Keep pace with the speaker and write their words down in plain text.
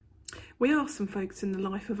We asked some folks in the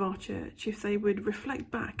life of our church if they would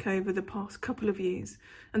reflect back over the past couple of years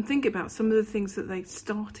and think about some of the things that they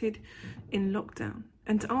started in lockdown,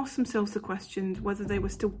 and to ask themselves the questions whether they were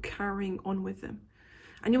still carrying on with them.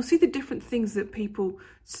 And you'll see the different things that people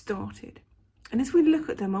started. And as we look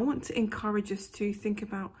at them, I want to encourage us to think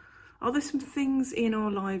about, are there some things in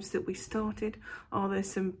our lives that we started? Are there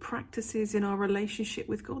some practices in our relationship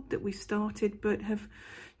with God that we started but have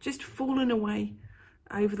just fallen away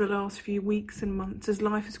over the last few weeks and months as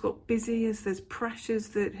life has got busy, as there's pressures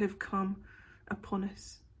that have come upon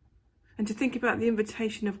us? And to think about the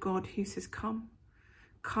invitation of God who says, come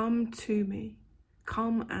to me,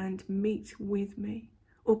 come and meet with me,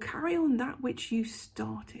 or carry on that which you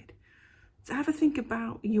started. So have a think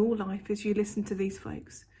about your life as you listen to these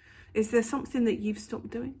folks. Is there something that you've stopped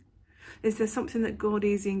doing? Is there something that God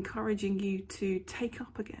is encouraging you to take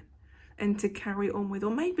up again and to carry on with?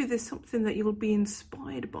 Or maybe there's something that you'll be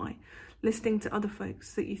inspired by listening to other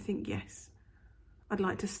folks that you think, yes, I'd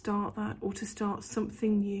like to start that, or to start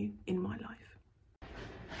something new in my life.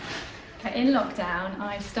 Okay, in lockdown,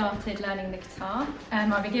 I started learning the guitar.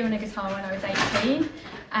 I've been given a guitar when I was 18,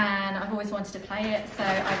 and I've always wanted to play it, so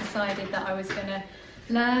I decided that I was going to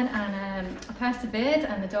learn, and I persevered,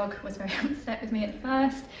 and the dog was very upset with me at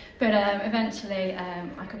first, but eventually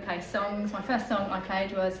I could play songs. My first song I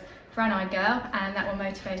played was Brown Eyed Girl, and that one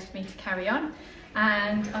motivated me to carry on,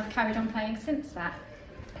 and I've carried on playing since that.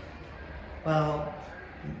 Well,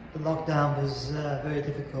 the lockdown was very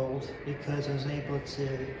difficult because I was able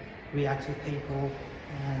to react with people,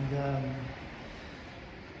 and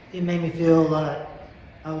it made me feel that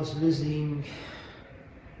I was losing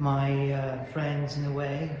my friends in a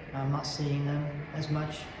way. I'm not seeing them as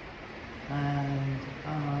much, and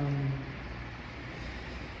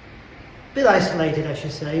a bit isolated, I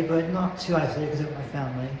should say, but not too isolated because of my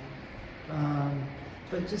family.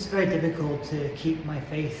 But just very difficult to keep my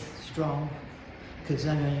faith strong because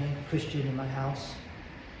I'm a Christian in my house,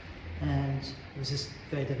 and it was just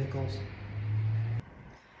very difficult.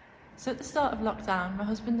 So at the start of lockdown, my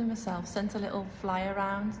husband and myself sent a little flyer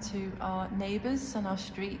around to our neighbours on our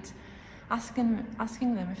street, asking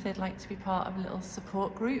them if they'd like to be part of a little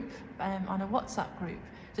support group on a WhatsApp group,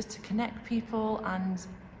 just to connect people and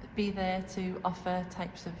be there to offer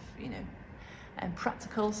types of,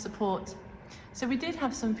 practical support. So we did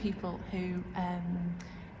have some people who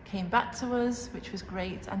came back to us, which was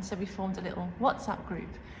great, and so we formed a little WhatsApp group.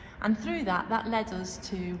 And through that led us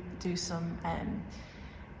to do some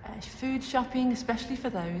food shopping, especially for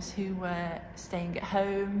those who were staying at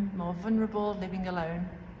home, more vulnerable, living alone.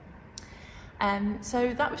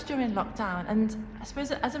 So that was during lockdown, and I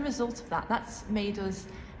suppose as a result of that, that's made us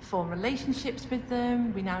form relationships with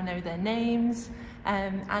them. We now know their names,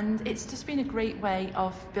 and it's just been a great way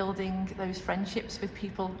of building those friendships with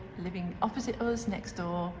people living opposite us, next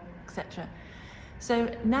door, etc.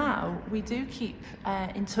 So now we do keep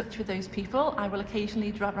in touch with those people. I will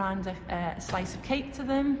occasionally drop around a slice of cake to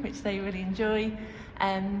them, which they really enjoy.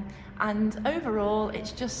 And overall,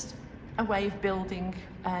 it's just a way of building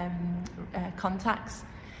contacts.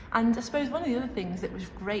 And I suppose one of the other things that was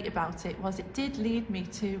great about it was it did lead me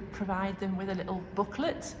to provide them with a little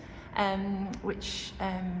booklet, which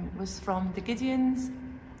was from the Gideons,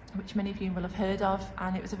 which many of you will have heard of,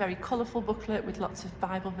 and it was a very colourful booklet with lots of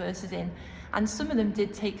Bible verses in, and some of them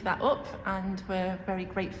did take that up and were very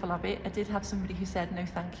grateful of it. I did have somebody who said no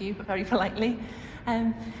thank you, but very politely,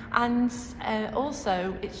 and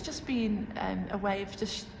also it's just been a way of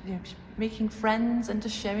just making friends and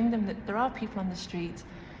just showing them that there are people on the street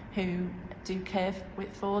who do care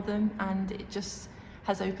for them, and it just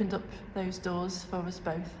has opened up those doors for us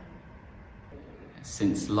both.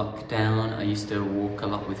 Since lockdown, I used to walk a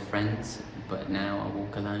lot with friends, but now I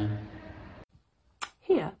walk alone.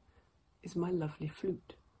 Here is my lovely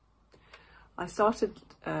flute. I started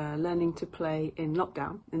learning to play in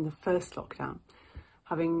lockdown, in the first lockdown,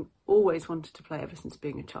 having always wanted to play ever since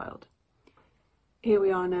being a child. Here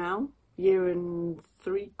we are now, 1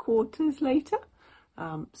 3/4 years later,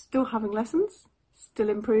 still having lessons, still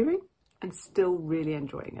improving, and still really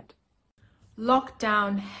enjoying it.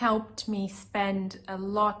 Lockdown helped me spend a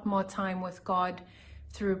lot more time with God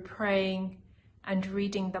through praying and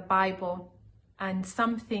reading the Bible, and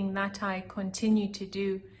something that I continue to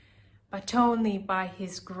do, but only by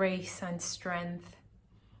His grace and strength.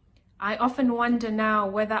 I often wonder now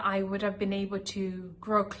whether I would have been able to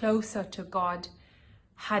grow closer to God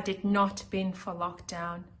had it not been for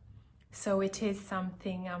lockdown. So it is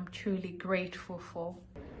something I'm truly grateful for.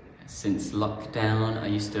 Since lockdown, I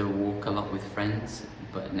used to walk a lot with friends,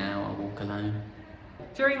 but now I walk alone.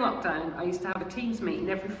 During lockdown, I used to have a Teams meeting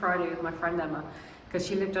every Friday with my friend Emma, because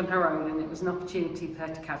she lived on her own and it was an opportunity for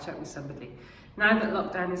her to catch up with somebody. Now that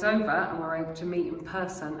lockdown is over and we're able to meet in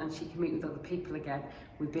person and she can meet with other people again,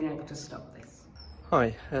 we've been able to stop this.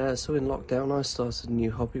 Hi, so in lockdown I started a new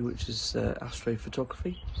hobby, which is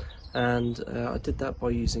astrophotography, and I did that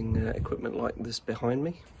by using equipment like this behind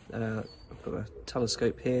me. I've got a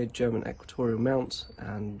telescope here, German equatorial mount,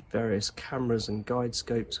 and various cameras and guide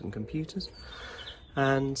scopes and computers.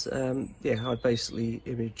 And yeah, I basically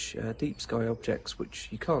image deep sky objects which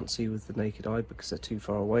you can't see with the naked eye because they're too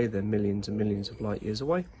far away. They're millions and millions of light years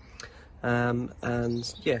away.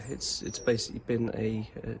 And yeah, it's basically been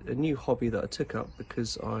a new hobby that I took up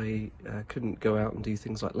because I couldn't go out and do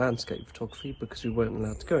things like landscape photography because we weren't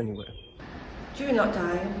allowed to go anywhere. During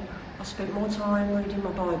lockdown, I spent more time reading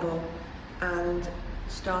my Bible and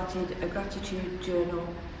started a gratitude journal,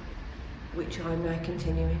 which I'm now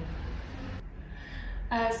continuing.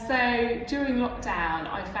 So during lockdown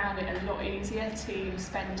I found it a lot easier to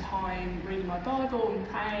spend time reading my Bible and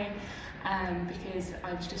praying because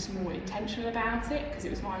I was just more intentional about it because it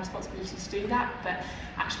was my responsibility to do that. But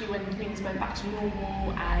actually when things went back to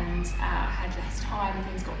normal and I had less time and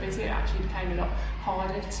things got busier, it actually became a lot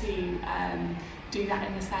harder to do that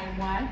in the same way.